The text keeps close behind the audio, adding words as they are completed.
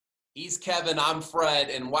He's Kevin, I'm Fred,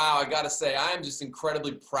 and wow, I gotta say, I am just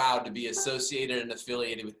incredibly proud to be associated and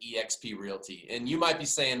affiliated with eXp Realty. And you might be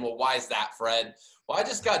saying, well, why is that, Fred? Well, I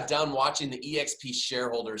just got done watching the eXp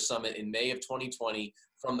Shareholders Summit in May of 2020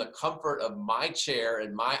 from the comfort of my chair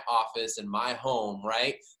in my office and my home,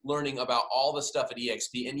 right? Learning about all the stuff at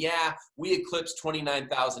eXp. And yeah, we eclipsed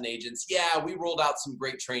 29,000 agents. Yeah, we rolled out some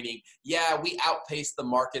great training. Yeah, we outpaced the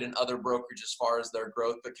market and other brokers as far as their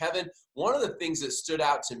growth. But Kevin, one of the things that stood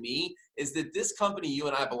out to me is that this company you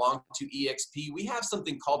and I belong to, eXp, we have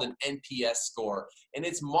something called an NPS score, and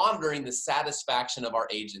it's monitoring the satisfaction of our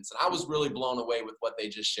agents. And I was really blown away with what they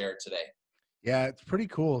just shared today. Yeah, it's pretty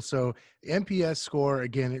cool. So the NPS score,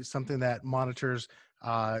 again, is something that monitors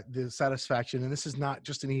the satisfaction. And this is not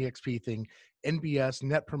just an EXP thing. NPS,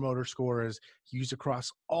 Net Promoter Score, is used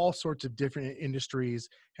across all sorts of different industries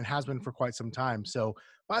and has been for quite some time. So,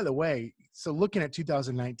 by the way, so looking at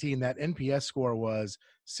 2019, that NPS score was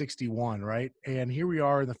 61, right? And here we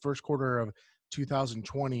are in the first quarter of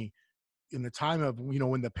 2020, in the time of,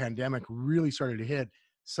 when the pandemic really started to hit.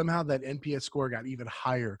 Somehow that NPS score got even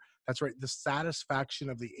higher. That's right. The satisfaction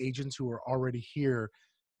of the agents who are already here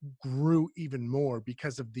grew even more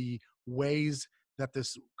because of the ways that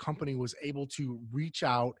this company was able to reach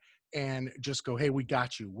out and just go, hey, we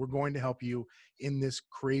got you. We're going to help you in this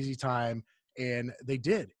crazy time. And they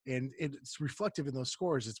did. And it's reflective in those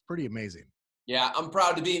scores. It's pretty amazing. Yeah, I'm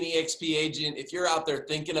proud to be an eXp agent. If you're out there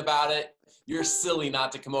thinking about it, you're silly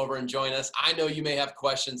not to come over and join us. I know you may have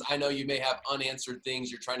questions. I know you may have unanswered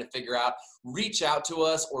things you're trying to figure out. Reach out to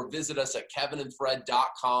us or visit us at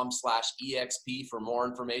kevinandfred.com/exp for more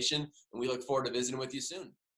information. And we look forward to visiting with you soon.